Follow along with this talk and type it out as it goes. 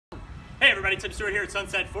everybody, Tim Stewart here at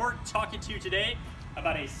Sunset Ford, talking to you today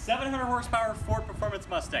about a 700 horsepower Ford Performance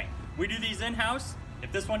Mustang. We do these in-house.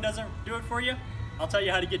 If this one doesn't do it for you, I'll tell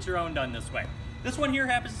you how to get your own done this way. This one here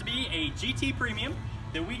happens to be a GT Premium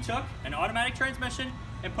that we took an automatic transmission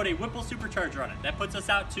and put a Whipple supercharger on it. That puts us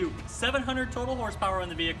out to 700 total horsepower on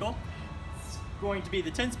the vehicle. It's going to be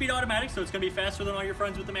the 10-speed automatic, so it's going to be faster than all your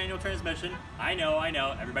friends with the manual transmission. I know,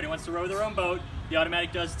 everybody wants to row their own boat. The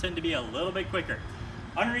automatic does tend to be a little bit quicker.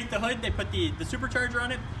 Underneath the hood, they put the supercharger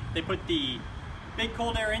on it, they put the big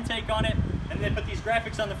cold air intake on it, and they put these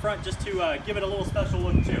graphics on the front just to give it a little special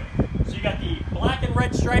look too. So you got the black and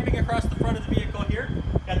red striping across the front of the vehicle here,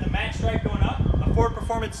 got the matte stripe going up, a Ford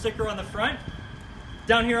Performance sticker on the front.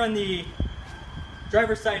 Down here on the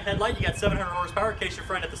driver's side headlight, you got 700 horsepower in case your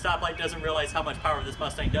friend at the stoplight doesn't realize how much power this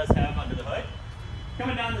Mustang does have under the hood.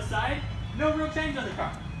 Coming down the side, no real change on the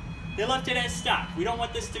car. They left it as stock. We don't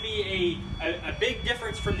want this to be a big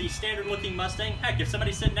difference from the standard looking Mustang. Heck, if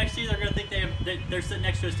somebody's sitting next to you, they're going to think they're sitting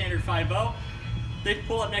next to a standard 5.0. They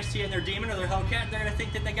pull up next to you in their Demon or their Hellcat, they're going to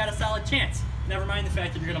think that they got a solid chance. Never mind the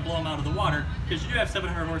fact that you're going to blow them out of the water, because you do have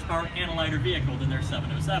 700 horsepower and a lighter vehicle than their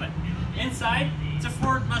 707. Inside, it's a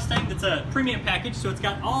Ford Mustang that's a premium package, so it's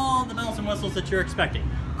got all the bells and whistles that you're expecting.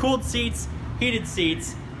 Cooled seats, heated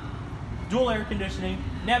seats, dual air conditioning,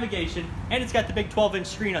 navigation, and it's got the big 12-inch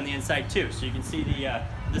screen on the inside too, so you can see the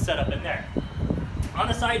setup in there. On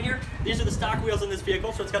the side here, these are the stock wheels in this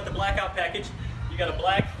vehicle, so it's got the blackout package. You got a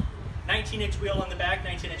black 19-inch wheel on the back,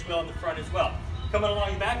 19-inch wheel on the front as well. Coming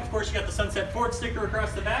along the back, of course, you got the Sunset Ford sticker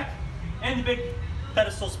across the back, and the big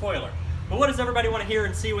pedestal spoiler. But what does everybody want to hear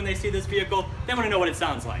and see when they see this vehicle? They want to know what it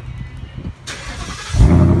sounds like.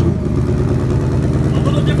 A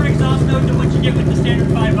little different exhaust note than what you get with the standard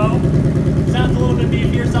 5.0. Sounds a little bit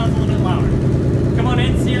beefier, sounds a little bit louder. Come on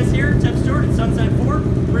in, see us here, Tim Stewart at Sunset Ford,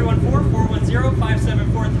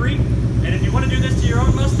 314-410-5743.